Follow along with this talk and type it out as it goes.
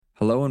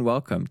Hello and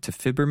welcome to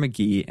Fibber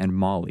McGee and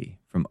Molly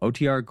from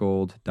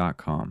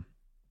OTRGold.com.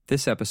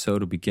 This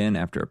episode will begin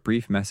after a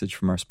brief message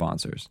from our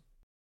sponsors.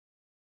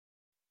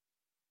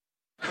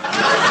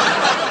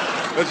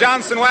 The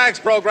Johnson Wax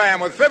Program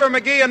with Fibber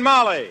McGee and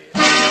Molly.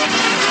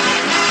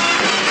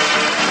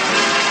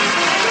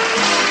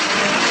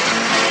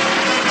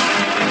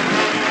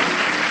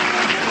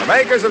 The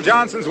makers of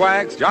Johnson's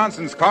Wax,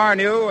 Johnson's Car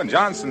New, and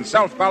Johnson's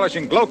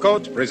Self-Polishing Glow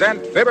Coat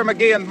present Fibber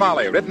McGee and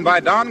Molly, written by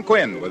Don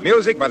Quinn, with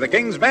music by the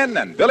King's Men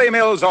and Billy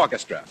Mills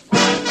Orchestra.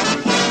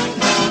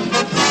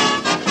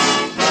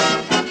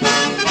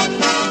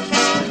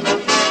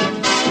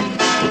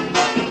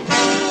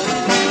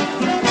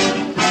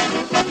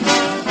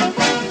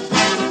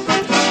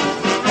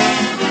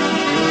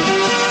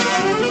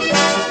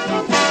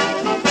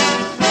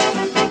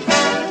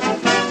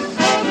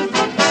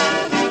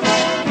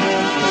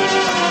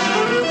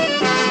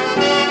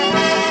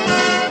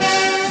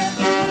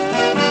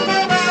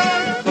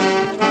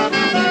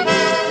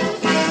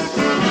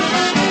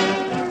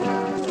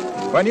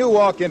 When you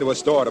walk into a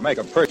store to make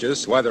a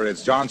purchase, whether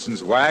it's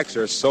Johnson's Wax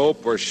or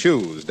soap or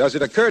shoes, does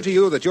it occur to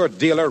you that your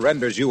dealer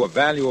renders you a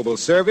valuable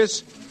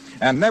service?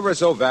 And never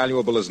so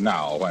valuable as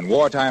now, when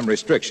wartime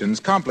restrictions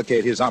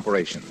complicate his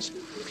operations.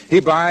 He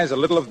buys a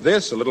little of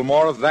this, a little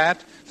more of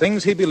that,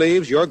 things he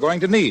believes you're going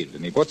to need,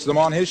 and he puts them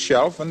on his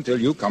shelf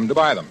until you come to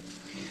buy them.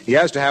 He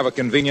has to have a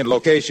convenient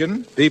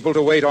location, people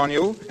to wait on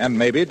you, and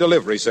maybe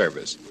delivery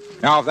service.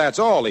 Now, if that's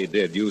all he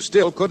did, you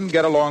still couldn't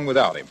get along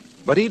without him.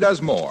 But he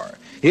does more.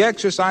 He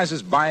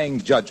exercises buying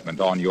judgment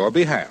on your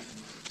behalf,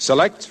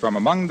 selects from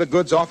among the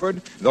goods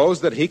offered those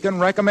that he can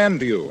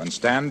recommend to you and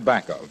stand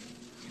back of.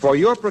 For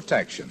your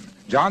protection,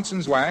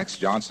 Johnson's Wax,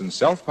 Johnson's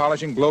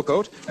Self-Polishing Glow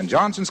Coat, and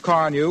Johnson's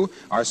Car New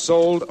are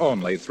sold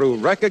only through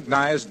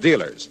recognized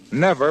dealers,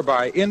 never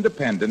by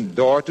independent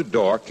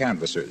door-to-door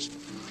canvassers.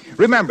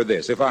 Remember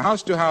this, if a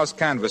house-to-house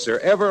canvasser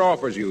ever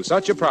offers you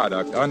such a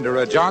product under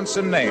a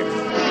Johnson name...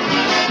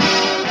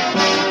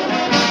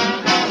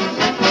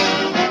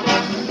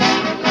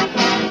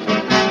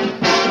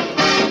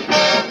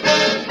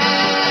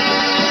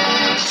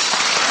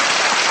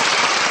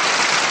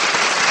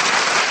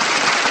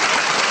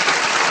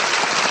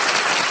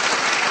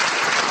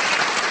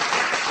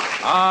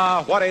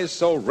 What is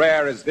so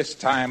rare as this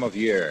time of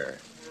year,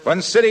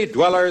 when city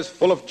dwellers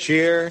full of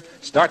cheer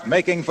start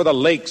making for the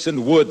lakes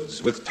and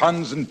woods with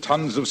tons and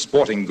tons of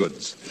sporting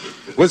goods.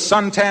 With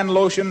suntan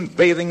lotion,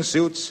 bathing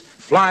suits,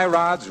 fly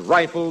rods,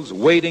 rifles,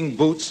 wading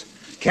boots,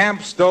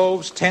 camp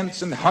stoves,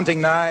 tents, and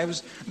hunting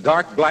knives,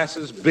 dark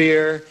glasses,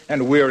 beer,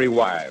 and weary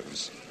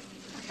wives.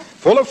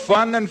 Full of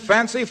fun and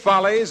fancy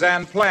follies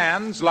and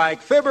plans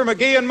like Fibber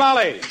McGee and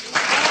Molly.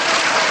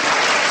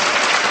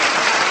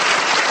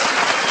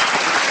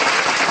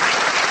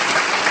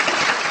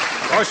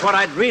 Of course, what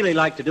I'd really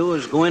like to do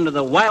is go into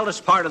the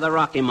wildest part of the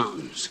Rocky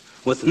Mountains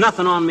with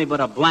nothing on me but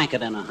a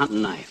blanket and a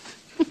hunting knife.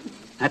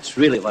 That's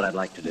really what I'd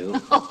like to do.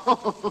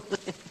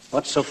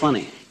 What's so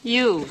funny?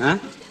 You. Huh?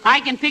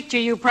 I can picture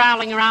you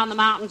prowling around the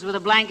mountains with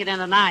a blanket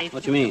and a knife.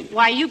 What do you mean?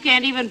 Why, you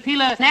can't even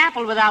peel an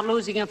apple without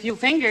losing a few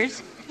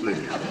fingers.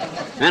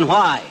 And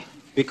why?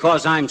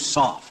 Because I'm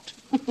soft.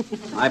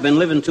 I've been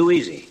living too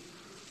easy.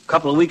 A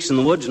couple of weeks in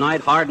the woods and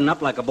I'd harden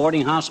up like a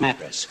boarding house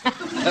mattress.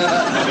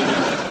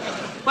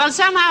 Well,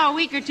 somehow a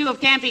week or two of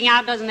camping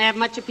out doesn't have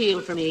much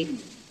appeal for me.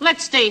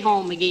 Let's stay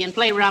home, McGee, and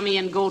play rummy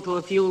and go to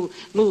a few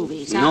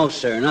movies, huh? No,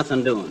 sir,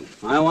 nothing doing.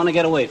 I want to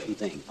get away from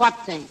things. What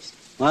things?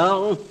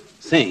 Well,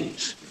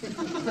 things.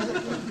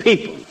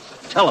 People,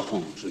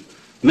 telephones, and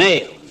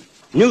mail, and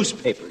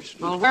newspapers.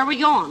 Well, where are we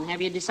going? Have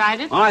you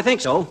decided? Well, I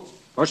think so.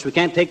 Of course, we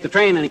can't take the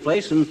train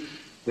anyplace, and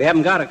we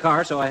haven't got a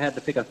car, so I had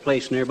to pick a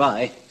place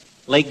nearby.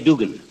 Lake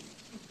Dugan.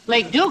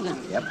 Lake Dugan?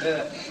 Yep.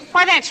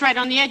 Why, that's right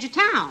on the edge of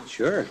town.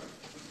 Sure.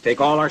 Take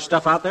all our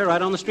stuff out there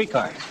right on the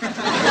streetcar.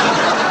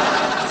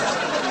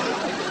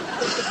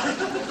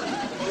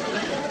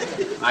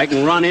 I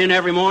can run in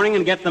every morning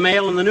and get the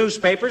mail and the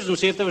newspapers and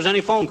see if there was any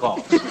phone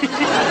calls.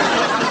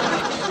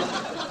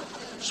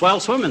 Swell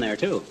swimming there,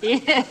 too.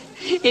 Yeah,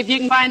 if you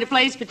can find a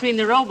place between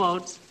the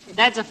rowboats.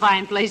 That's a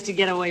fine place to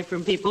get away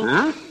from people.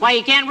 Huh? Why,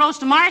 you can't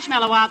roast a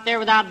marshmallow out there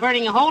without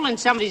burning a hole in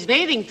somebody's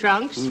bathing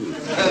trunks.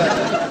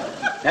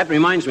 That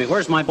reminds me,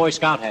 where's my Boy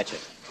Scout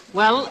hatchet?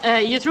 Well,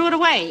 you threw it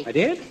away. I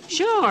did?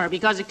 Sure,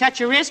 because it cut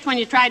your wrist when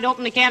you tried to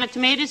open a can of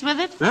tomatoes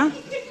with it. Huh?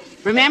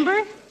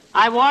 Remember?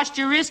 I washed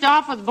your wrist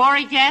off with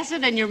boric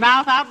acid and your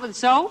mouth out with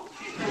soap.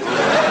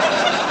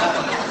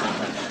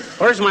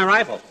 Where's my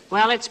rifle?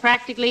 Well, it's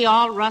practically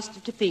all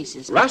rusted to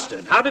pieces.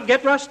 Rusted? How did it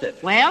get rusted?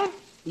 Well,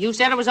 you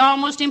said it was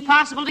almost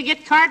impossible to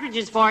get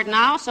cartridges for it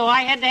now, so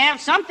I had to have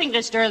something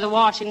to stir the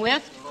washing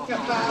with.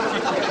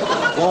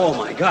 Oh,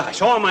 my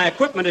gosh. All my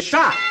equipment is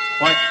shot.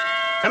 Why,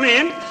 come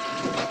in.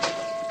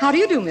 How do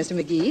you do, Mr.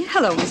 McGee?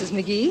 Hello, Mrs.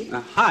 McGee.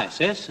 Hi,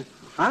 sis.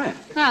 Hi.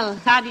 Well,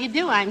 how do you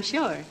do, I'm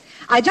sure.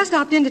 I just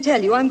stopped in to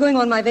tell you I'm going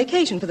on my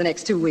vacation for the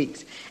next 2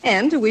 weeks,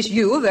 and to wish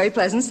you a very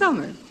pleasant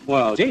summer.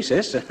 Well, gee,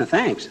 sis,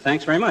 thanks.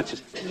 Thanks very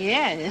much.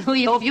 Yeah,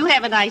 we hope you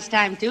have a nice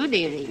time, too,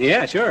 dearie.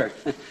 Yeah, sure.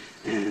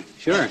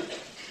 Sure.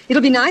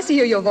 It'll be nice to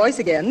hear your voice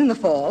again in the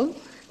fall.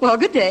 Well,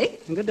 good day.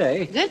 Good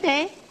day. Good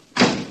day.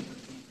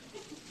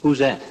 Who's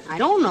that? I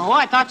don't know.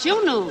 I thought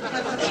you knew.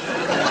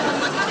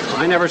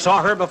 I never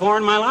saw her before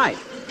in my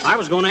life. I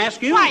was going to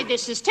ask you. Why,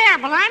 this is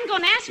terrible. I'm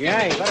going to ask you.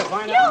 Yeah, you better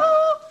find out.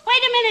 Yoo-hoo!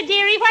 Wait a minute,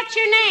 dearie. What's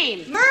your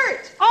name?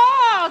 Mert!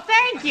 Oh,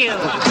 thank you.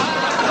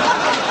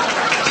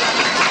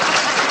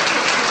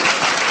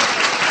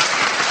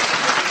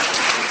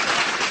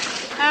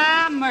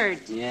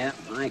 Mert. Yeah,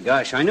 my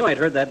gosh, I knew I'd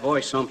heard that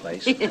voice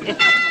someplace.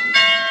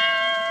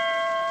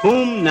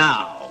 Whom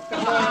now?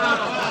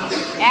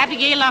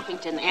 Abigail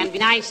Uppington, and be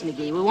nice,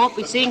 McGee. We won't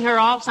be seeing her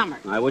all summer.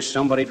 I wish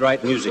somebody'd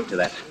write music to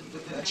that.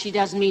 She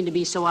doesn't mean to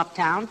be so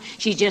uptown.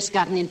 She's just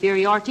got an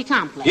inferiority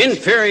complex.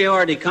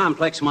 Inferiority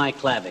complex, my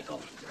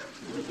clavicle.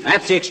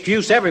 That's the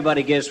excuse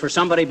everybody gives for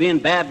somebody being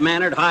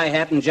bad-mannered,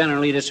 high-hat, and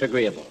generally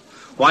disagreeable.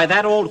 Why,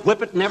 that old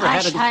whippet never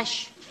had a...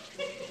 Hush.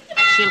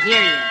 She'll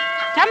hear you.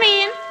 Come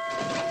in.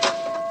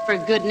 For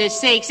goodness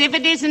sakes, if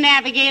it isn't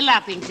Abigail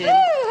Uppington.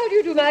 Oh, how do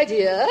you do, my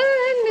dear?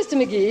 And Mr.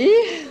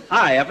 McGee.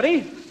 Hi,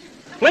 Uppity.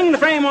 Fling the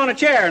frame on a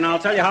chair, and I'll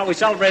tell you how we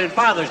celebrated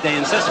Father's Day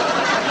in Sicily.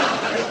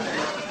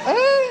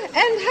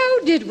 And how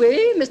did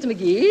we, Mr.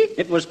 McGee?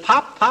 It was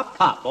pop, pop,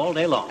 pop all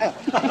day long.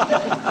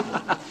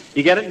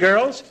 You get it,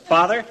 girls?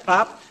 Father,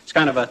 pop? It's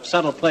kind of a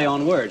subtle play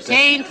on words. It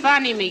ain't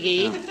funny,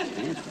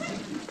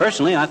 McGee.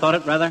 Personally, I thought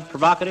it rather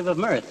provocative of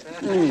mirth.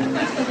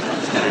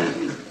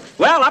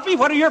 Well, Uppy,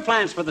 what are your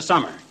plans for the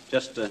summer?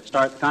 Just to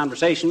start the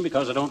conversation,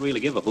 because I don't really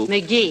give a hoot.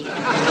 McGee.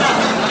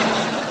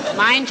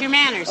 Mind your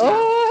manners now.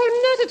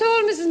 Oh, not at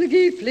all, Mrs.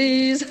 McGee,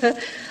 please.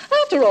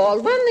 After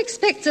all, one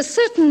expects a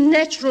certain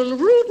natural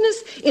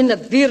rudeness in the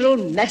virile,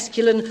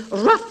 masculine,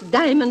 rough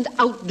diamond,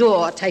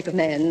 outdoor type of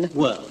man.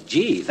 Well,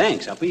 gee,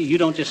 thanks, Uppy. You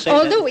don't just say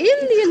Although in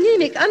the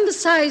anemic,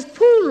 undersized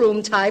pool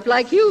room type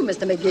like you,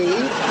 Mr.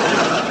 McGee,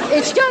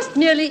 it's just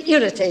merely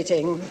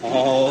irritating.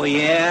 Oh,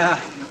 yeah?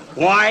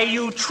 Why,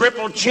 you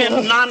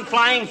triple-chinned,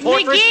 non-flying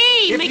fortress?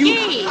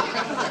 McGee!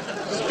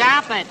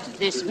 Stop it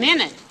this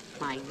minute.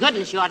 My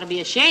goodness, you ought to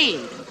be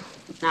ashamed.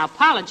 Now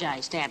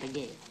apologize to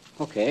Abigail.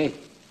 Okay.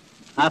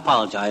 I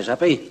apologize,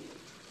 Uppy.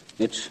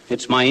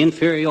 It's my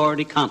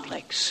inferiority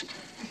complex.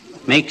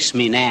 Makes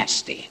me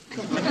nasty.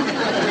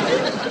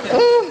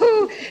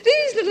 Oh,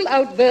 these little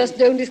outbursts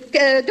don't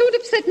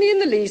upset me in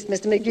the least,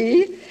 Mr.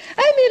 McGee.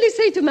 I merely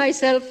say to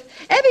myself,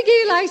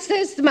 Abigail, I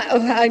says to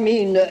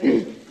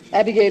my...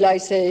 Abigail, I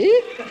say,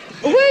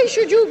 why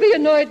should you be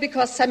annoyed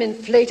because some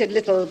inflated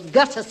little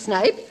gutter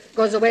snipe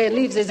goes away and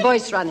leaves his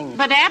voice running?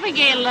 But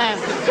Abigail,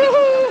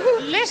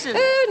 listen.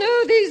 Oh,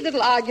 no, these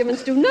little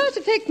arguments do not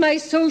affect my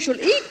social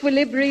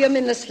equilibrium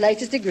in the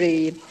slightest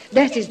degree.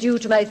 That is due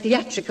to my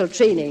theatrical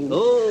training.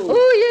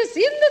 Oh, yes,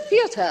 in the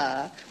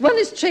theater, one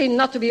is trained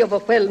not to be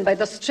overwhelmed by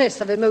the stress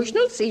of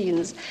emotional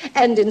scenes,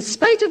 and in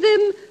spite of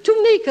them,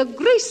 to make a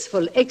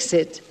graceful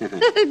exit.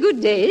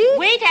 Good day.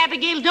 Wait,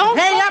 Abigail, don't...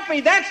 Hey,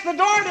 Uppy, that's the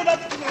door to the...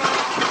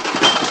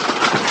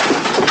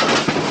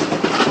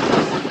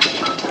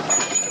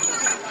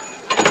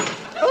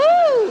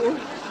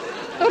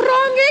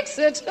 Wrong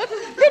exit.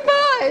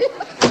 Goodbye.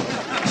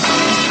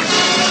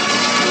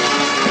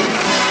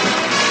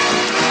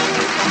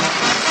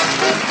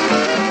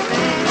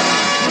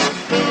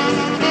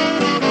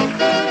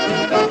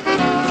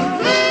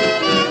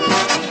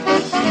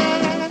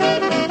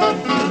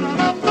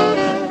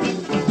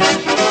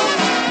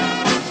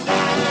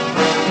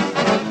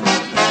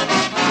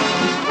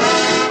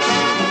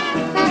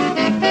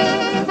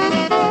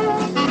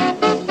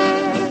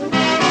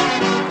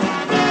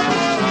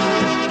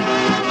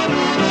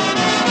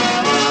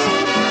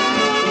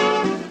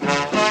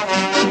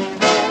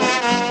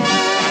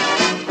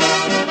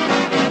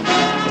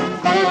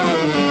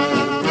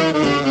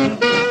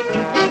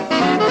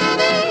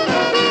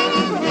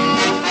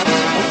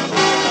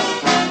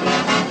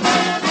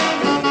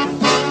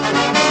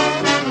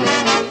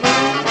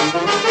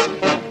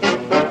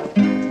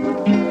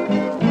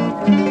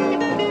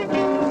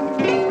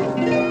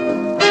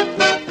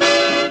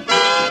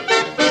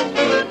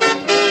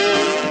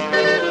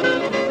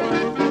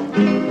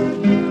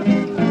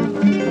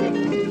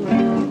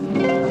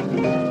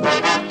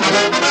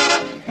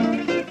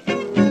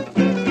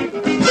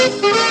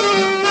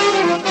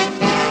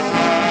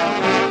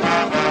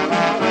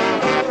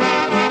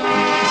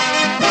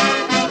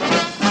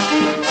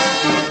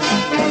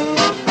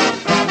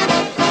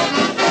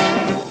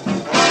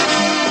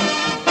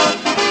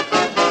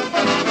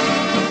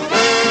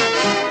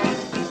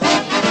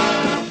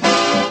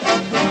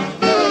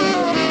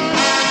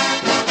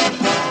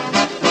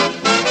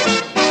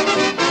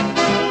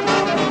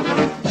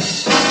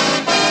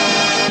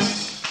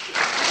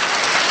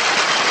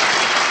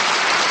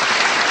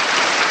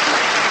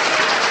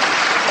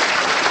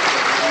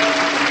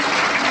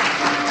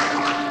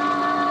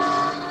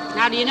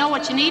 Do you know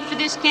what you need for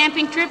this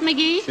camping trip,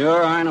 McGee?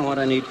 Sure, I know what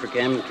I need for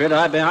camping trip.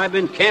 I've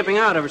been camping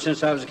out ever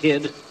since I was a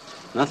kid.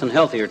 Nothing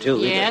healthier, too.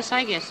 Yes,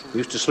 I guess so.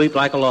 Used to sleep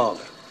like a log.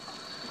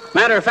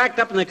 Matter of fact,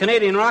 up in the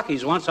Canadian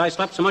Rockies, once I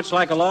slept so much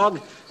like a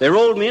log, they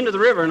rolled me into the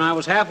river, and I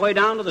was halfway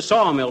down to the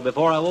sawmill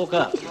before I woke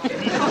up.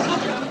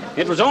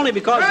 It was only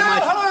because of my...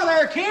 Hello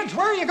there, kids.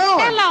 Where are you going?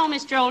 Hello,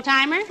 Mr.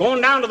 Oldtimer.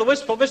 Going down to the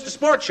Wistful Vista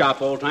Sports Shop,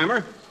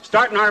 Oldtimer.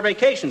 Starting our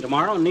vacation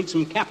tomorrow and need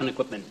some camping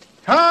equipment.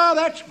 Oh,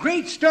 that's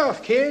great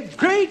stuff, kids.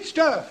 Great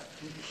stuff.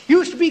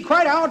 Used to be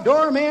quite an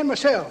outdoor man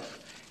myself.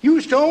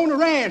 Used to own a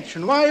ranch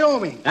in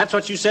Wyoming. That's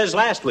what you says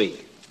last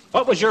week.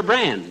 What was your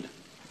brand?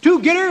 2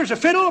 gitters, a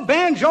fiddle, a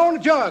banjo, and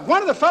a jug.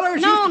 One of the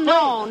fellers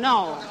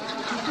No.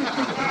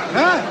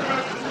 Huh?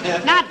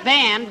 Not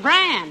band,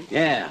 brand.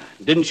 Yeah.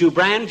 Didn't you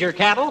brand your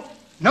cattle?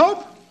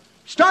 Nope.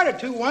 Started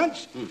to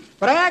once,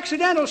 but I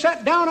accidentally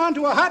sat down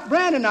onto a hot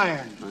branding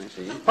iron. I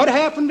see. What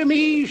happened to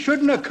me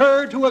shouldn't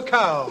occur to a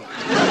cow.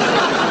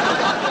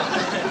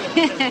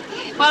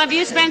 Well, if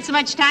you spend so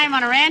much time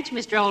on a ranch,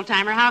 Mr.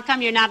 Oldtimer, how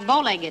come you're not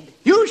bow-legged?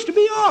 Used to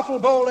be awful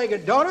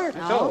bow-legged, daughter.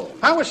 So?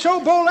 I was so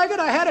bow-legged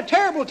I had a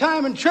terrible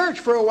time in church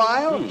for a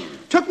while.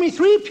 Took me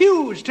 3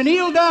 pews to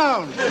kneel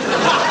down.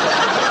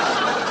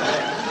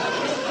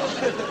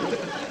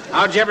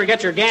 How'd you ever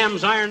get your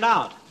gams ironed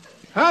out?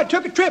 I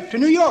took a trip to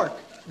New York.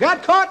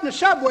 Got caught in a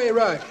subway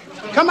rush.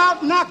 Come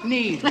out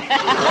knock-kneed. Well,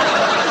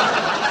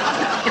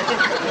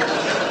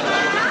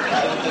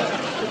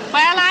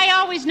 I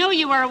always knew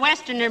you were a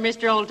Westerner,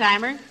 Mr.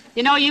 Oldtimer.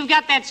 You know, you've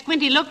got that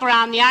squinty look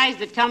around the eyes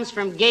that comes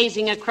from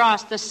gazing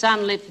across the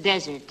sunlit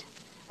desert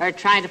or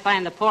trying to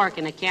find the pork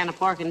in a can of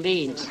pork and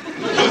beans.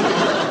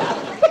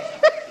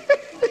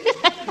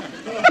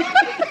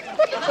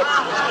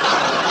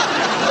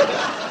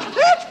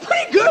 That's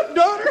pretty good,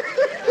 daughter.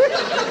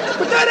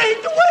 But that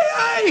ain't the way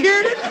I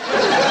heard it.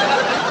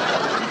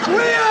 The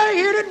way I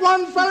heard it,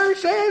 one feller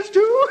says,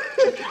 too.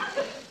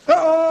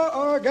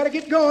 Uh-oh, gotta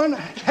get going.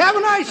 Have a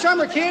nice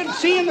summer, kids.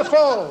 See you in the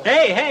fall.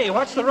 Hey,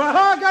 what's the rush? Oh,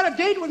 I got a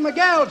date with my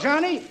gal,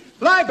 Johnny.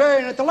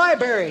 Librarian at the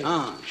library.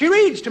 She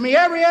reads to me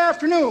every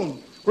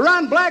afternoon. We're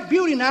on Black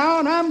Beauty now,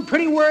 and I'm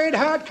pretty worried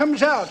how it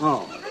comes out.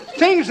 Oh.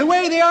 Things the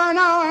way they are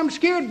now, I'm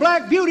scared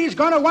Black Beauty's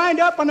gonna wind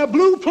up on a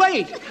blue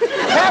plate.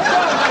 Have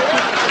fun,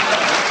 kids.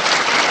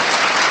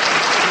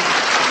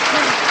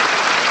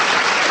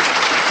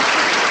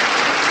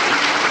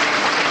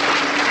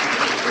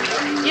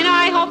 You know,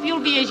 I hope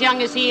you'll be as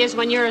young as he is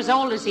when you're as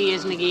old as he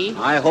is, McGee.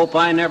 I hope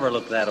I never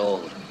look that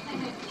old.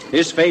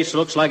 His face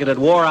looks like it had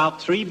wore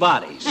out 3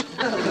 bodies.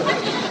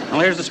 Well,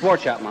 here's the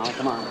sports shop, Molly.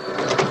 Come on.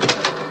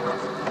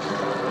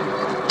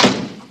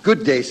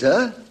 Good day,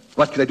 sir.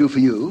 What can I do for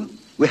you?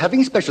 We're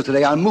having special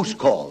today on moose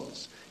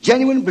calls.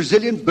 Genuine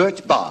Brazilian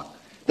birch bark.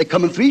 They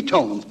come in 3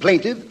 tones,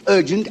 plaintive,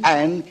 urgent,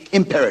 and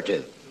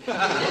imperative.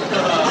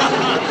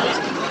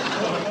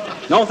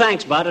 No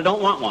thanks, Bud. I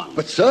don't want one.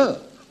 But, sir,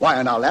 why,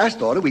 on our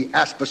last order, we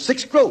asked for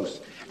 6 gross.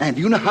 And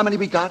do you know how many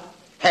we got?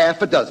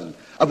 Half a dozen,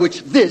 of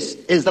which this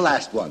is the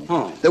last one.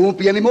 Oh. There won't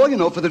be any more, you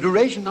know, for the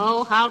duration.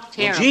 Oh, how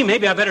terrible. Well, gee,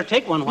 maybe I better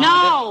take one.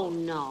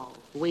 No.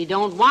 We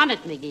don't want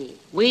it, McGee.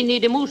 We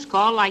need a moose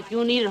call like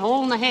you need a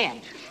hole in the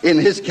head. In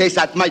his case,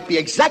 that might be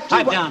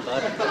exactly Pipe down,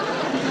 Bud.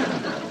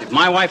 If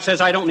my wife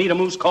says I don't need a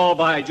moose call,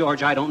 by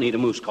George, I don't need a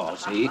moose call,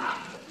 see?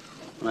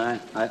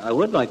 I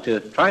would like to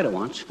try it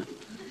once.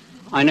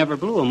 I never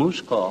blew a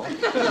moose call.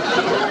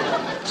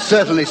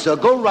 Certainly, sir.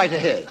 Go right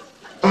ahead.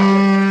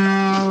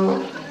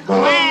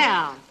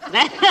 Well,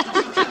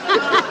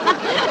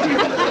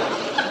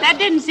 that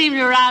didn't seem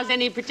to arouse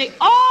any particular...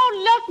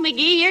 Oh, look,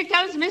 McGee, here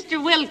comes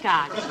Mr.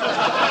 Wilcox.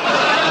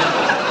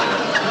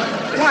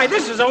 Why,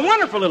 this is a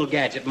wonderful little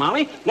gadget,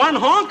 Molly. One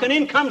honk and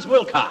in comes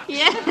Wilcox.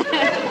 Yeah,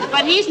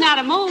 but he's not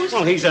a moose.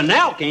 Well, he's an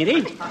elk, ain't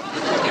he?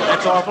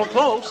 That's awful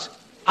close.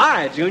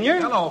 Hi, Junior.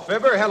 Hello,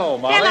 Fibber. Hello,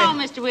 Molly. Hello,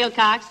 Mr.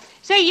 Wilcox.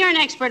 Say, you're an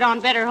expert on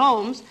better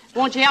homes.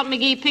 Won't you help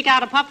McGee pick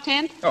out a pup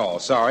tent? Oh,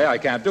 sorry, I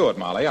can't do it,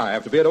 Molly. I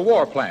have to be at a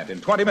war plant in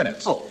 20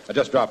 minutes. Oh. I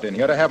just dropped in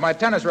here to have my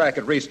tennis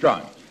racket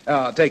restrung.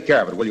 Take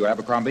care of it, will you,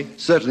 Abercrombie?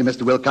 Certainly,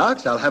 Mr.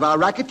 Wilcox. I'll have our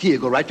racketeer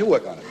go right to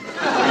work on it.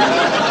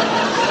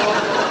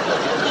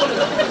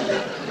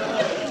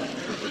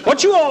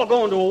 What you all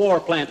going to a war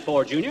plant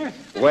for, Junior?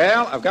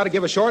 Well, I've got to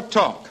give a short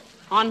talk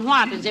On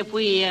what, as if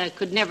we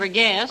could never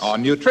guess?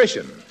 on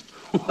nutrition.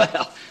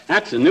 Well,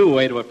 that's a new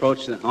way to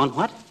approach it. On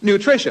what?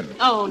 Nutrition.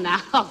 Oh, now,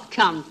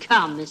 come,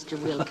 Mr.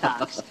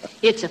 Wilcox.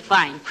 It's a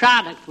fine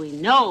product, we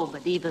know,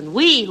 but even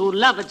we who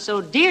love it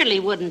so dearly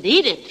wouldn't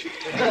eat it.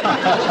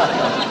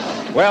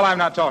 Well, I'm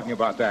not talking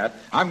about that.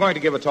 I'm going to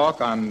give a talk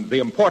on the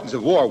importance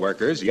of war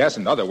workers, yes,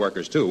 and other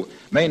workers too,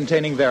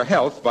 maintaining their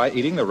health by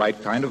eating the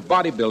right kind of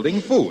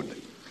bodybuilding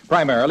food,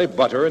 primarily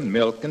butter and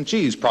milk and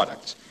cheese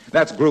products.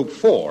 That's Group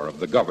 4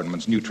 of the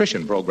government's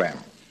nutrition program.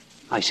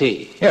 I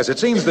see. Yes, it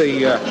seems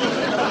the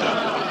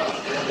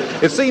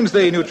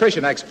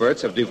nutrition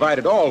experts have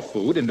divided all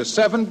food into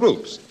 7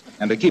 groups.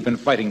 And to keep in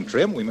fighting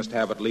trim, we must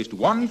have at least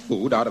 1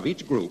 food out of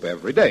each group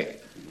every day.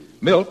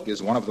 Milk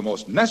is one of the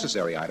most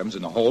necessary items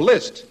in the whole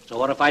list. So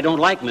what if I don't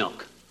like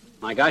milk?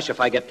 My gosh, if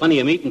I get plenty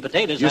of meat and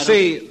potatoes, You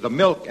see, the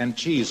milk and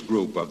cheese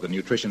group of the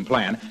nutrition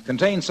plan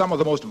contains some of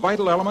the most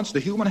vital elements to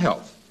human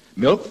health.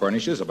 Milk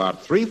furnishes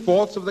about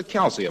 3/4 of the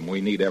calcium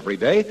we need every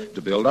day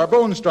to build our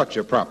bone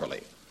structure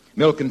properly.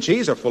 Milk and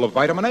cheese are full of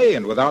vitamin A,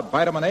 and without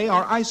vitamin A,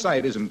 our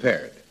eyesight is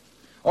impaired.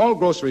 All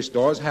grocery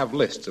stores have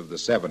lists of the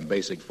 7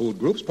 basic food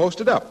groups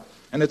posted up,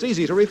 and it's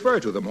easy to refer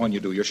to them when you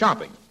do your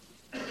shopping.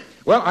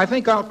 Well, I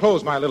think I'll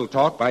close my little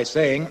talk by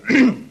saying,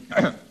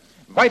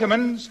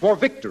 vitamins for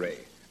victory.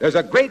 There's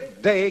a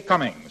great day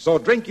coming, so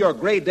drink your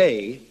great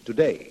day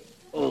today.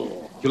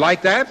 Oh. You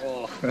like that?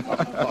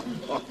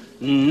 Oh.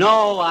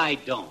 No, I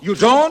don't. You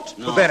don't?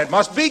 No. Well, then it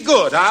must be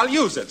good. I'll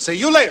use it. See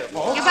you later,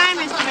 folks. Goodbye,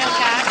 Mr.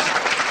 Wilcox.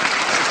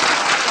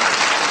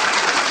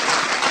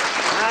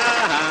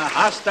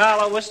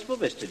 Hostile or wistful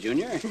vista,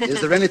 Junior.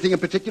 Is there anything in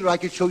particular I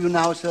could show you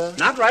now, sir?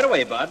 Not right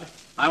away, Bud.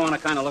 I want to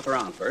kind of look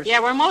around first. Yeah,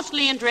 we're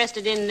mostly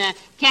interested in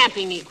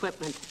camping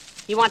equipment.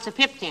 He wants a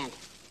pip tent.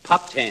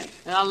 Pup tent.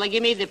 Well,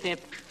 give me the pip.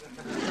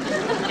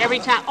 Every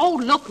time. Oh,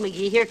 look,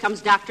 McGee, here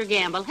comes Dr.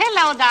 Gamble.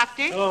 Hello,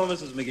 Doctor. Hello,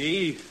 Mrs.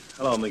 McGee.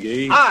 Hello,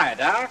 McGee. Hi,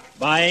 Doc.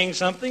 Buying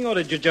something, or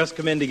did you just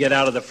come in to get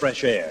out of the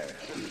fresh air?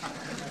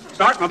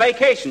 Start my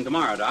vacation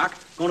tomorrow, Doc.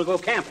 Going to go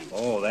camping.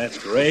 Oh, that's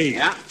great.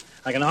 Yeah.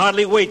 I can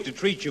hardly wait to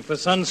treat you for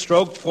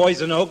sunstroke,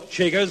 poison oak,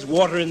 chiggers,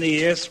 water in the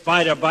ear,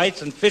 spider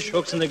bites, and fish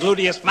hooks in the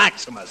gluteus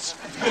maximus.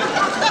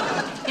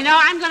 You know,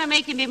 I'm going to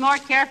make him be more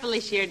careful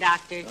this year,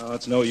 Doctor. Oh,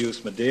 it's no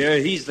use, my dear.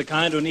 He's the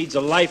kind who needs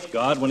a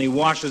lifeguard when he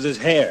washes his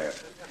hair.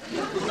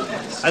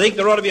 I think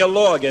there ought to be a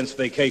law against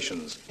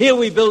vacations. Here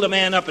we build a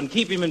man up and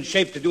keep him in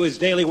shape to do his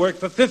daily work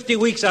for 50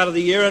 weeks out of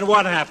the year, and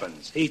what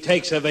happens? He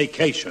takes a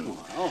vacation.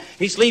 Oh.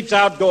 He sleeps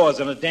outdoors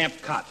in a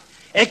damp cot.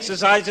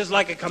 Exercises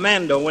like a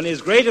commando when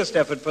his greatest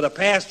effort for the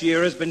past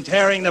year has been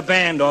tearing the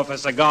band off a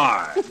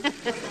cigar.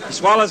 He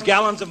swallows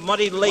gallons of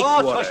muddy lake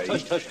water.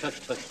 Tush.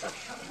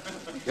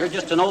 You're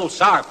just an old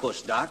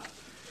sourpuss, Doc.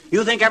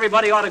 You think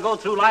everybody ought to go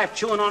through life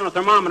chewing on a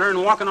thermometer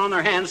and walking on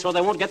their hands so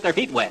they won't get their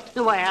feet wet?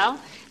 Well,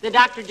 the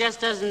doctor just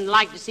doesn't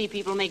like to see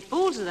people make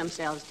fools of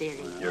themselves, dearie.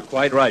 You're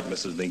quite right,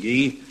 Mrs.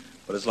 McGee.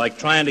 But it's like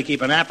trying to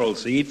keep an apple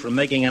seed from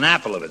making an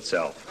apple of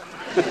itself.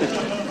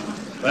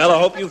 Well, I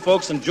hope you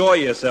folks enjoy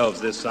yourselves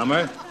this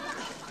summer.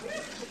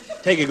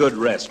 Take a good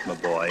rest, my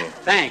boy.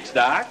 Thanks,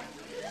 Doc.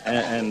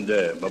 And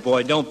my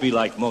boy, don't be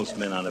like most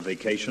men on a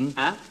vacation.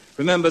 Huh?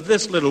 Remember,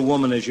 this little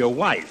woman is your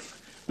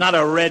wife, not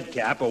a red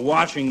cap, a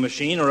washing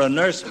machine, or a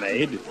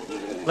nursemaid.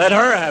 Let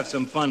her have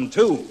some fun,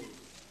 too.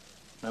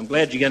 I'm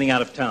glad you're getting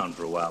out of town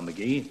for a while,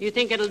 McGee. You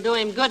think it'll do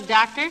him good,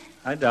 Doctor?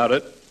 I doubt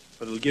it,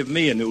 but it'll give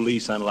me a new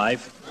lease on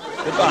life.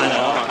 Goodbye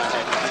now.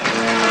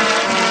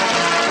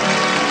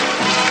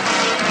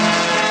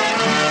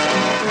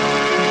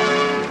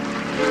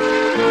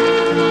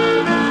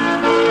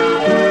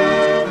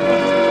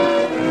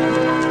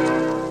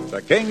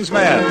 The King's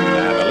Men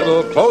and a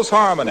little close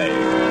harmony.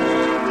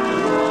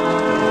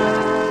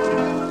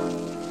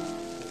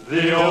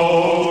 The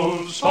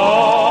old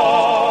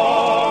songs,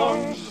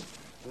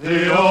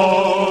 the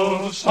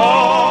old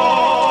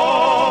songs,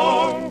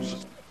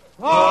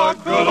 the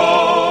good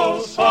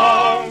old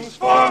songs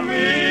for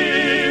me.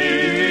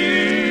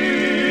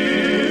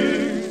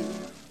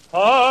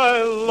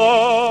 I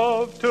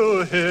love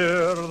to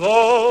hear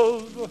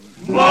those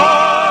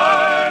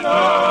minor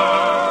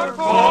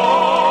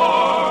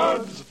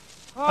chords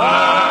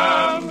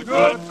and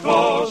good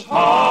close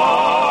harmony.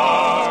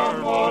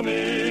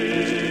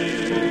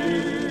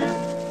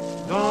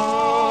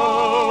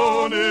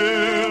 Down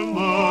in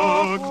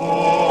the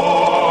cornfield,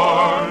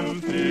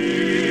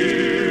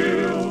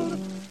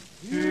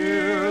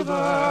 hear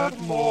that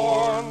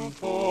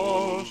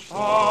mournful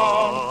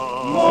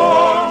sound,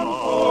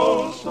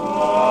 mournful sound.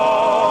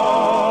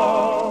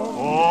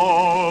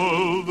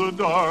 All the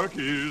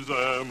darkies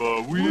am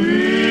a weeping,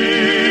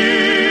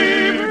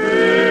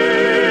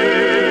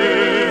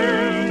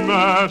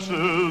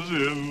 masses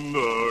in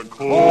the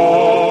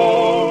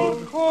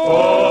cold, cold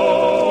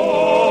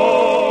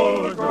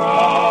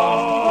ground.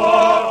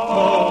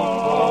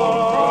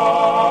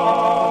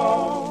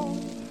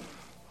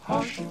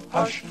 Hush,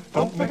 hush,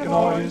 don't make a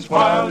noise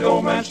while the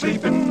old man's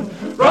sleeping.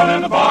 Run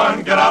in the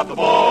barn, get out the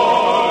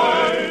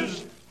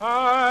boys,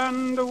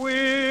 and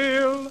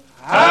we'll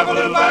have a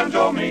little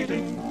banjo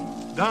meeting.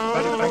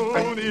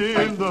 Down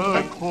in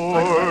the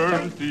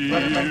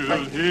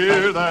cornfield,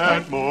 hear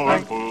that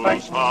mournful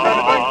sound.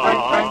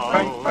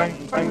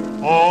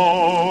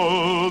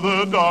 All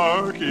the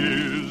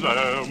darkies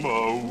am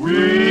a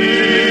weeping,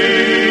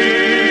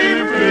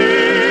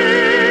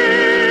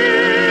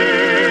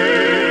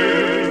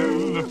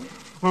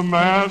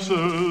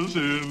 masses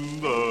in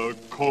the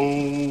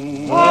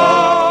cold,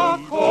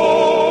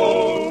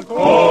 cold,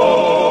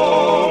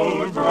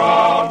 cold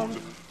ground.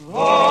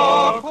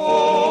 The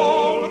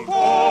cold,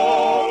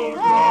 cold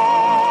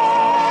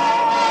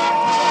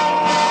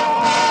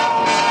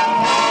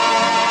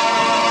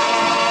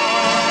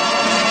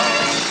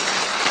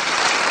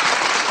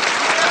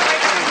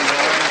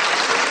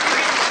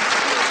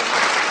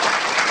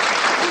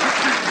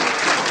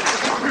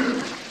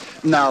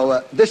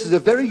Now, this is a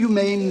very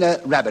humane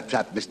rabbit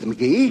trap, Mr.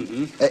 McGee.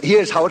 Mm-hmm.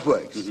 Here's how it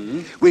works.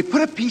 We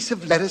put a piece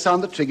of lettuce on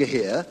the trigger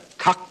here,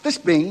 cock the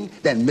spring,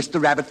 then Mr.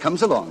 Rabbit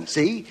comes along.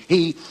 See?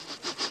 He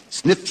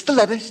sniffs the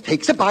lettuce,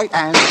 takes a bite,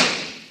 and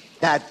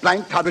that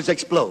blank cartridge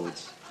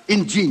explodes.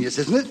 Ingenious,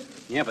 isn't it?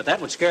 Yeah, but that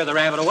would scare the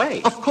rabbit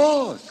away. Of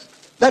course.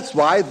 That's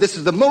why this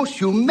is the most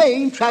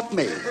humane trap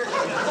made.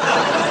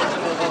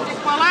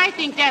 Well, I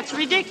think that's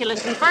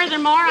ridiculous, and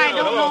furthermore, I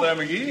don't know... Hello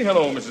there, McGee.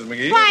 Hello, Mrs.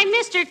 McGee. Why,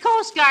 Mr.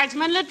 Coast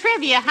Guardsman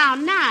Latrivia, how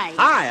nice.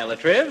 Hi,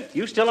 Latriv.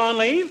 You still on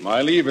leave?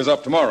 My leave is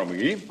up tomorrow,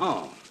 McGee.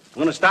 Oh, I'm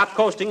going to stop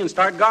coasting and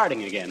start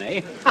guarding again,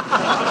 eh?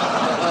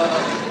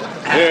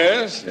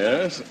 Yes.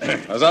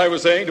 As I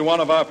was saying to one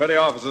of our petty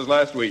officers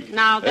last week.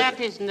 Now, that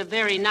isn't a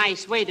very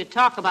nice way to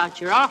talk about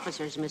your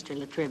officers, Mr.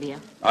 Latrivia.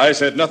 I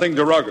said nothing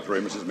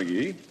derogatory, Mrs.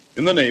 McGee.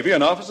 In the Navy,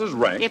 an officer's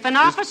rank... If an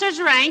officer's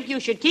rank, you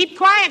should keep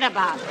quiet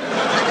about it.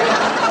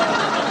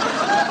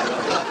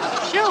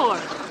 Sure.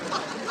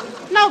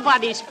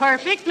 Nobody's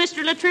perfect,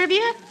 Mr.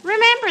 Latrivia.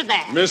 Remember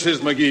that. Mrs.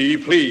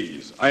 McGee,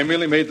 please. I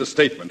merely made the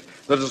statement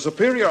that a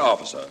superior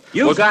officer...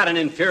 You've got an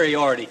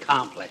inferiority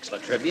complex,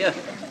 Latrivia.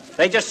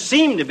 They just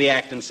seem to be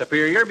acting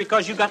superior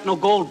because you got no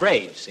gold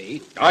braids,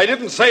 see? I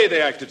didn't say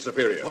they acted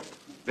superior.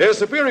 They're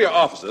superior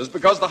officers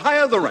because the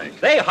higher the rank...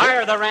 They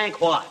hire the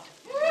rank what?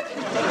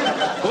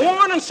 Go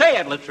on and say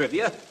it,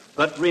 Latrivia.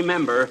 But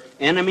remember,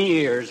 enemy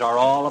ears are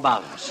all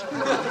about us.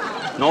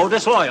 No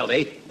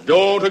disloyalty.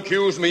 Don't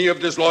accuse me of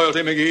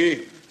disloyalty,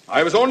 McGee.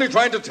 I was only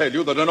trying to tell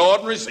you that an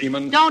ordinary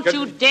seaman... Don't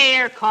you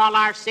dare call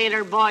our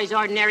sailor boys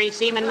ordinary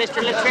seamen,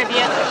 Mr.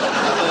 Latrivia.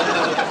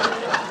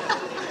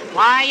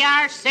 Why,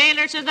 our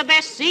sailors are the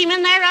best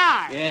seamen there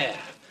are. Yeah.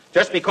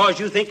 Just because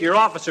you think your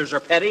officers are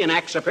petty and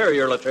act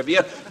superior,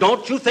 Latrivia,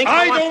 don't you think...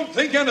 I don't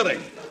think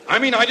anything. I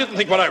mean, I didn't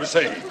think what I was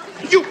saying.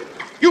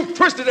 You've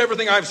twisted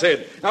everything I've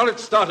said. Now,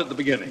 let's start at the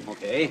beginning.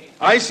 Okay.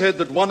 I said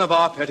that one of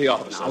our petty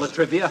officers... Now,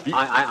 Latrivia,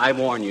 I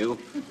warn you.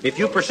 If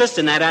you persist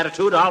in that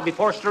attitude, I'll be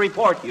forced to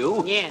report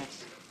you.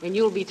 Yes, and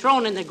you'll be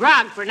thrown in the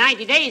grog for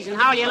 90 days, and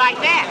how do you like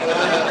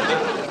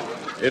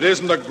that? It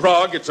isn't a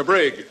grog, it's a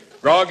brig.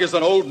 Grog is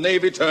an old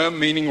Navy term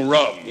meaning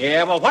rum.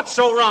 Yeah, well, what's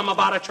so rum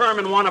about a term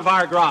in one of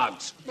our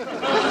grogs?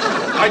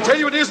 I tell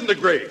you, it isn't a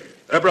grog.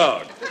 A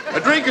grog. A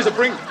drink is a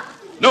drink...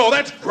 No,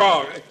 that's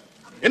grog.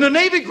 In a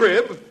Navy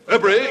grib, a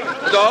brig,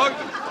 a dog,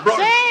 a brog...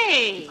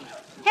 Say,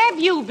 have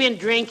you been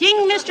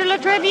drinking, Mr.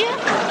 Latrivia?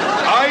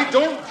 I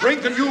don't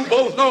drink, and you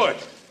both know it.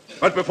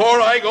 But before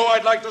I go,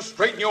 I'd like to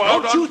straighten you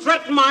out Don't you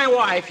threaten my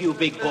wife, you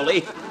big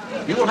bully.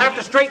 You'll have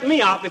to straighten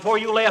me out before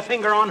you lay a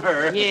finger on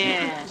her.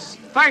 Yes,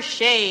 for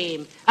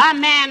shame. A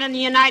man in the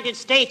United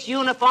States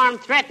uniform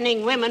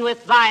threatening women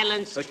with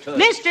violence.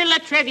 Mr.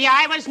 Latrivia,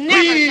 I was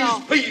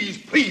never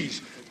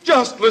Please.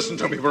 Just listen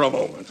to me for a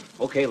moment.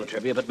 Okay,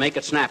 Latrivia, but make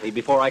it snappy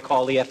before I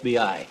call the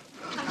FBI.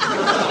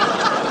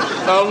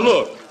 Now,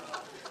 look.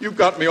 You've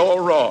got me all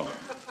wrong.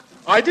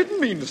 I didn't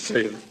mean to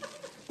say that.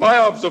 My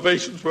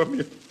observations were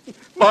mere.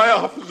 My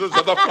officers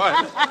are the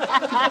finest.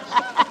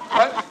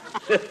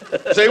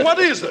 Say, what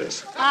is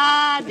this?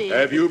 Ah, dear.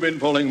 Have you been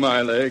pulling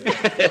my leg?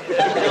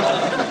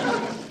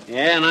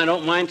 Yeah, and I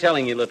don't mind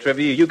telling you,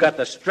 Latrivia, you got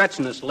the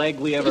stretchingest leg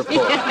we ever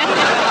pulled.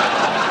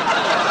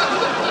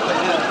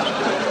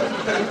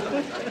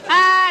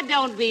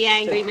 Don't be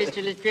angry,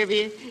 Mr.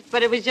 Latrivia,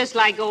 but it was just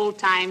like old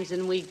times,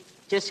 and we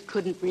just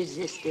couldn't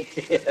resist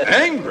it.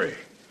 Angry?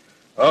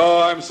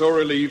 Oh, I'm so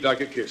relieved I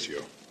could kiss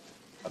you.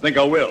 I think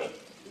I will.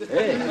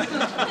 Hey.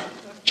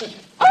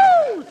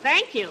 Oh,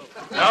 thank you.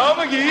 Now,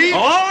 McGee.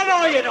 Oh,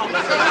 no, you don't.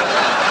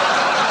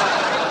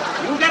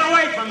 You get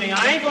away from me.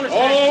 I ain't going to...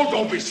 Oh,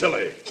 don't be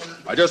silly.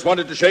 I just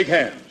wanted to shake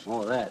hands.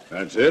 Oh, that.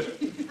 That's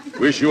it.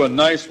 Wish you a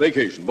nice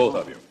vacation, both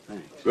of you.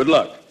 Thanks. Good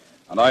luck.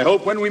 And I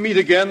hope when we meet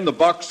again, the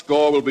box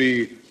score will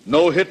be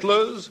no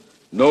Hitlers,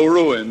 no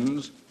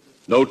ruins,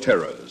 no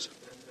terrors.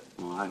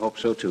 Oh, I hope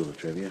so, too,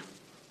 Latrivia.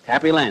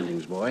 Happy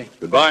landings, boy.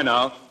 Goodbye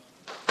now.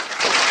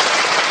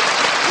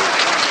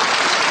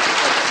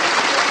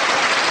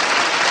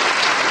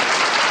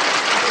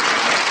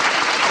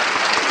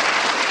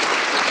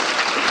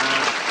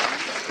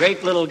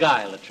 Great little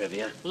guy,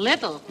 Latrivia.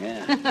 Little?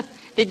 Yeah.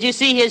 Did you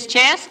see his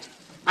chest?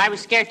 I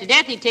was scared to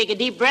death he'd take a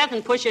deep breath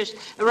and push us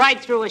right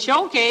through a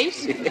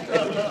showcase.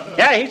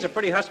 Yeah, he's a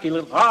pretty husky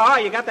little... Oh,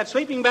 you got that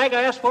sleeping bag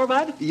I asked for,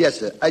 Bud?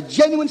 Yes, sir. A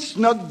genuine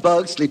snug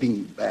bug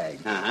sleeping bag.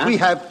 Uh-huh. We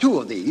have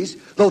 2 of these,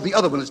 though the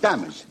other one is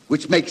damaged,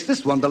 which makes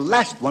this one the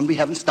last one we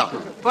have in stock.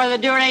 For the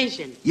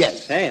duration?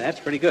 Yes. Hey, that's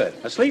pretty good.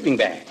 A sleeping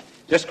bag.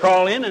 Just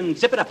crawl in and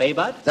zip it up, eh,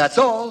 Bud? That's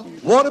all.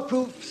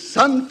 Waterproof,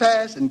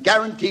 sun-fast, and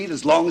guaranteed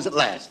as long as it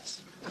lasts.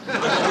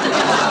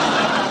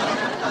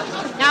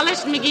 Now,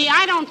 listen, McGee,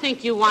 I don't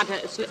think you want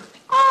to...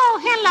 Oh,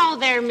 hello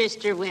there,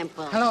 Mr.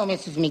 Wimple. Hello,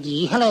 Mrs.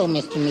 McGee. Hello,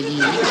 Mr.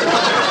 McGee.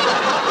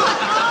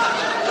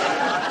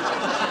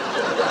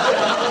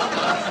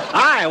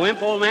 Hi,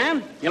 Wimp, old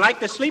man. You like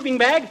this sleeping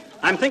bag?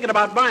 I'm thinking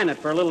about buying it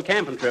for a little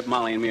camping trip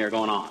Molly and me are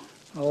going on.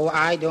 Oh,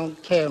 I don't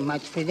care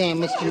much for them,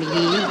 Mr.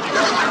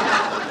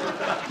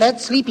 McGee. Let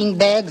sleeping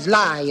bags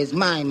lie is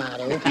my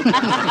motto.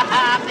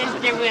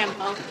 Mr.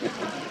 Wimple.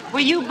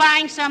 Were you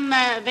buying some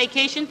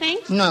vacation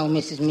things? No,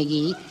 Mrs.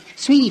 McGee.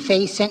 Sweetie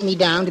Face sent me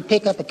down to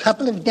pick up a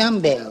couple of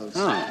dumbbells.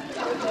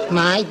 Oh.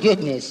 My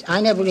goodness, I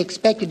never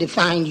expected to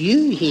find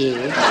you here.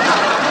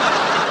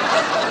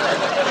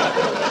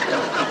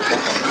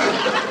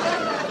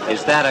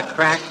 Is that a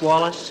crack,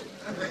 Wallace?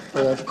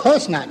 Oh, of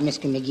course not,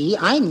 Mr. McGee.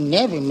 I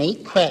never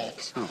make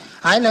cracks. Oh.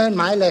 I learned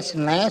my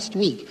lesson last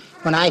week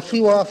when I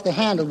flew off the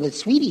handle with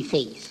Sweetie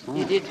Face.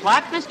 You did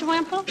what, Mr.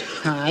 Wimple?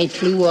 I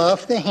flew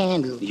off the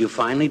handle. You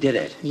finally did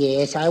it.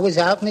 Yes, I was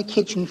out in the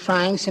kitchen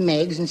frying some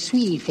eggs, and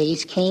Sweetie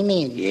Face came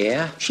in.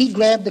 Yeah? She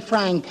grabbed the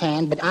frying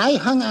pan, but I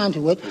hung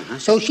onto it,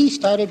 so she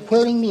started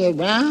whirling me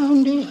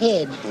around her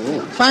head.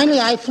 Oh.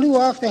 Finally, I flew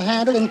off the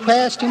handle and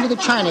crashed into the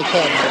china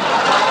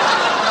cabinet.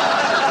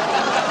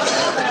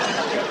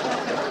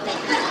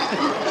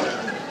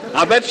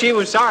 I'll bet she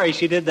was sorry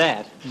she did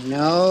that.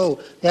 No,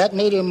 that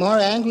made her more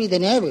angry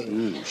than ever.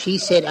 She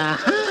said,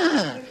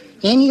 "Aha,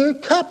 in your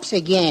cups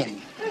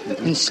again,"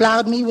 and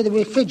sloughed me with a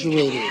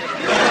refrigerator.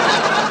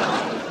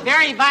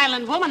 Very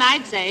violent woman,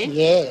 I'd say.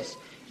 Yes.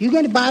 You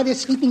going to buy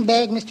this sleeping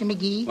bag, Mr.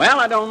 McGee? Well,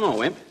 I don't know,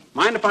 Wimp.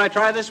 Mind if I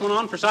try this one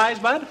on for size,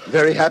 Bud?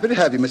 Very happy to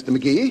have you, Mr.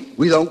 McGee.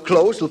 We don't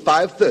close till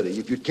 5:30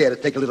 if you'd care to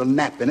take a little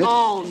nap in it.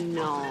 Oh,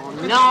 no,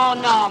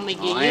 McGee.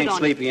 Oh, I you ain't don't...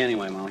 sleepy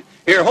anyway, Molly.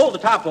 Here, hold the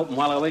top open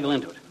while I wiggle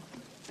into it.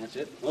 That's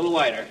it. A little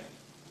wider.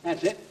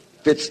 That's it.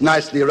 Fits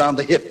nicely around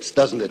the hips,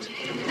 doesn't it?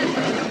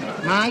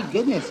 My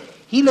goodness.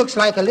 He looks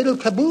like a little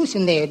caboose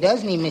in there,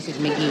 doesn't he, Mrs.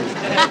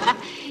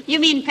 McGee? You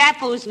mean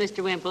papoose,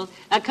 Mr. Wimple.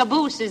 A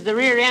caboose is the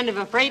rear end of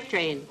a freight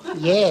train.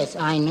 Yes,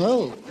 I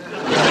know.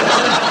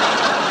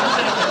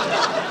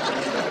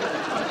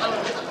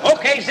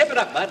 Okay, zip it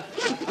up, Bud.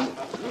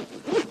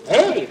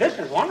 Hey, this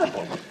is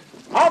wonderful.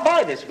 I'll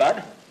buy this,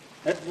 Bud.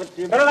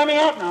 You better let me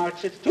out now.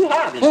 It's too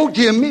hot. Oh,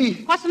 dear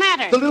me. What's the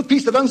matter? The little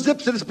piece that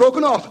unzips it is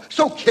broken off.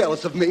 So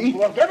careless of me.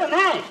 Well, give a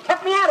knife.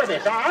 Cut me out of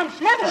this. I'm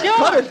smothered. Sure.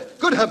 Cut it.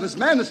 Good heavens,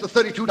 man. It's the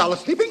 $32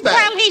 sleeping bag.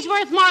 Well, he's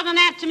worth more than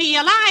that to me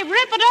alive.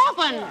 Rip it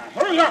open.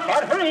 Hurry up,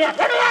 Bud. Hurry up.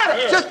 Let me out of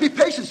here. Just be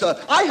patient, sir.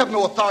 I have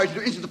no authority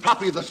to enter the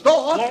property of the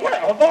store.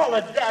 Well, of all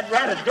that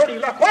rather dirty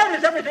luck, why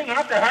does everything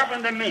have to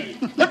happen to me?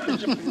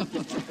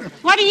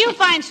 What do you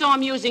find so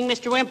amusing,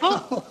 Mr.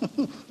 Wimple?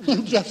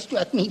 It just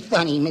struck me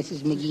funny,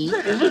 Mrs.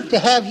 McGee, to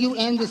have you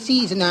end the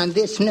season on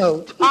this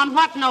note. On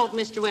what note,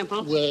 Mr.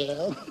 Wimple?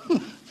 Well,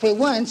 for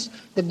once,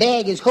 the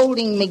bag is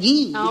holding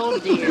McGee. Oh,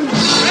 dear.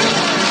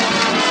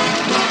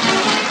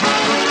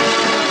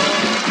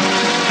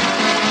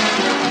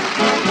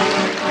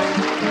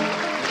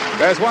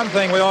 There's one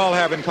thing we all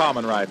have in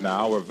common right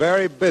now. We're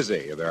very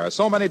busy. There are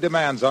so many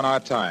demands on our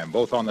time,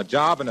 both on the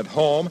job and at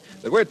home,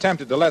 that we're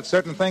tempted to let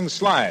certain things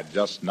slide,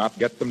 just not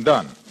get them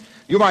done.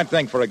 You might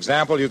think, for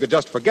example, you could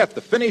just forget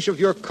the finish of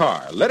your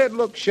car. Let it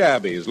look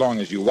shabby as long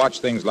as you watch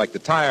things like the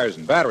tires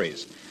and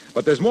batteries.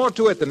 But there's more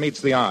to it than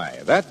meets the eye.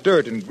 That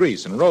dirt and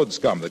grease and road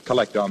scum that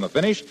collect on the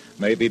finish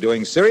may be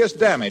doing serious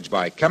damage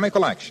by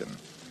chemical action.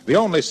 The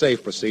only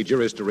safe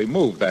procedure is to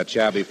remove that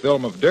shabby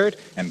film of dirt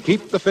and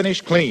keep the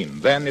finish clean.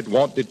 Then it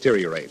won't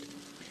deteriorate.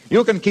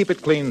 You can keep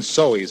it clean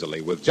so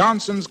easily with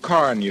Johnson's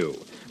Car New,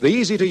 the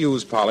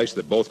easy-to-use polish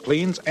that both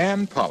cleans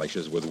and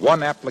polishes with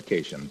one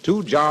application,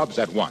 2 jobs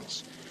at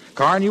once.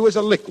 Car New is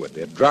a liquid.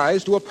 It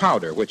dries to a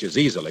powder which is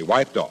easily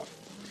wiped off.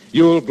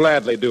 You'll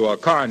gladly do a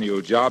Car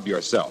New job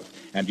yourself,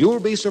 and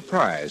you'll be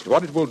surprised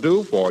what it will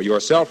do for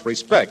your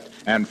self-respect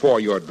and for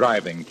your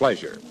driving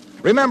pleasure.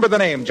 Remember the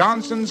name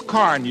Johnson's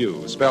Car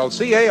New, spelled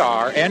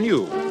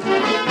C-A-R-N-U.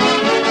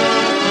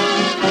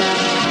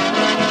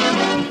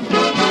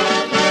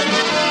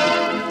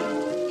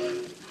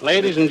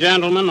 Ladies and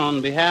gentlemen,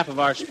 on behalf of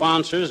our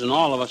sponsors and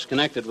all of us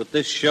connected with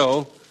this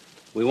show,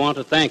 we want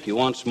to thank you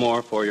once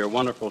more for your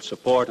wonderful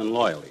support and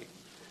loyalty.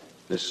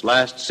 This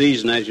last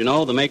season, as you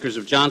know, the makers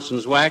of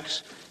Johnson's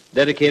Wax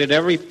dedicated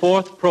every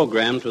 4th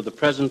program to the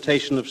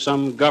presentation of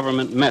some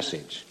government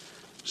message,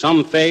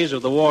 some phase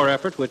of the war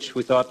effort which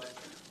we thought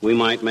we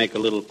might make a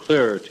little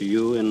clearer to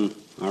you in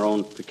our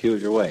own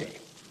peculiar way.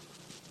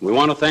 We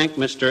want to thank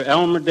Mr.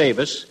 Elmer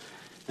Davis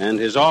and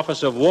his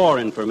Office of War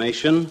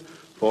Information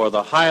for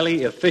the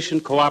highly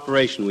efficient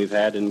cooperation we've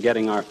had in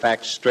getting our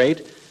facts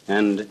straight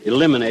and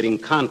eliminating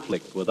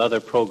conflict with other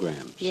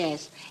programs.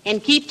 Yes,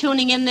 and keep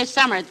tuning in this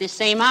summer at this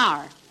same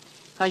hour.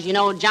 Because, you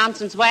know,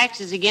 Johnson's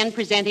Wax is again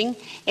presenting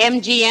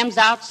MGM's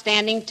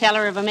outstanding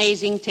teller of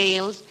amazing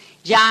tales,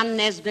 John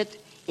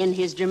Nesbitt, in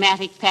his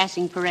dramatic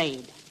passing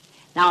parade.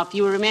 Now, if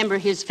you remember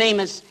his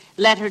famous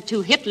letter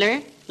to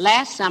Hitler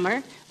last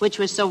summer, which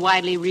was so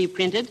widely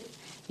reprinted,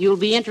 you'll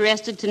be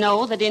interested to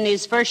know that in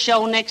his first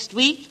show next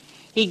week,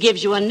 he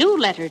gives you a new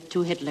letter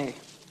to Hitler.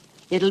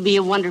 It'll be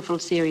a wonderful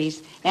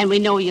series, and we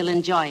know you'll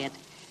enjoy it.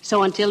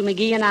 So until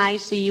McGee and I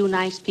see you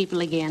nice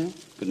people again.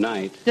 Good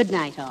night. Good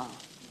night, all.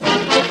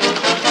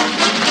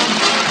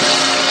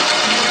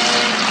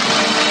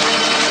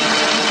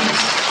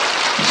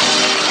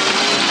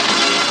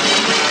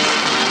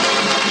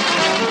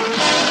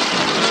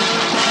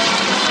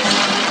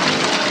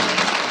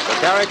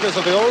 The characters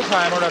of the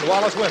old-timer and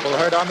Wallace Wimple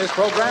heard on this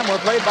program were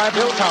played by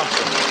Bill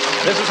Thompson.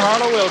 This is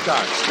Harlow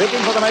Wilcox,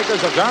 speaking for the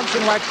makers of Johnson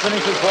Wax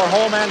Finishes for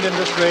Home and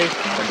Industry,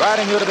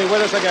 inviting you to be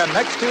with us again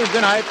next Tuesday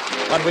night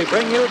when we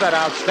bring you that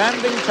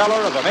outstanding teller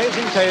of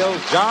amazing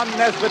tales, John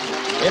Nesbitt,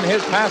 in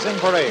his passing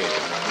parade.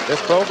 This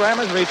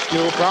program has reached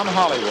you from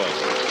Hollywood.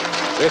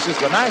 This is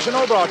the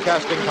National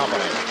Broadcasting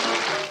Company.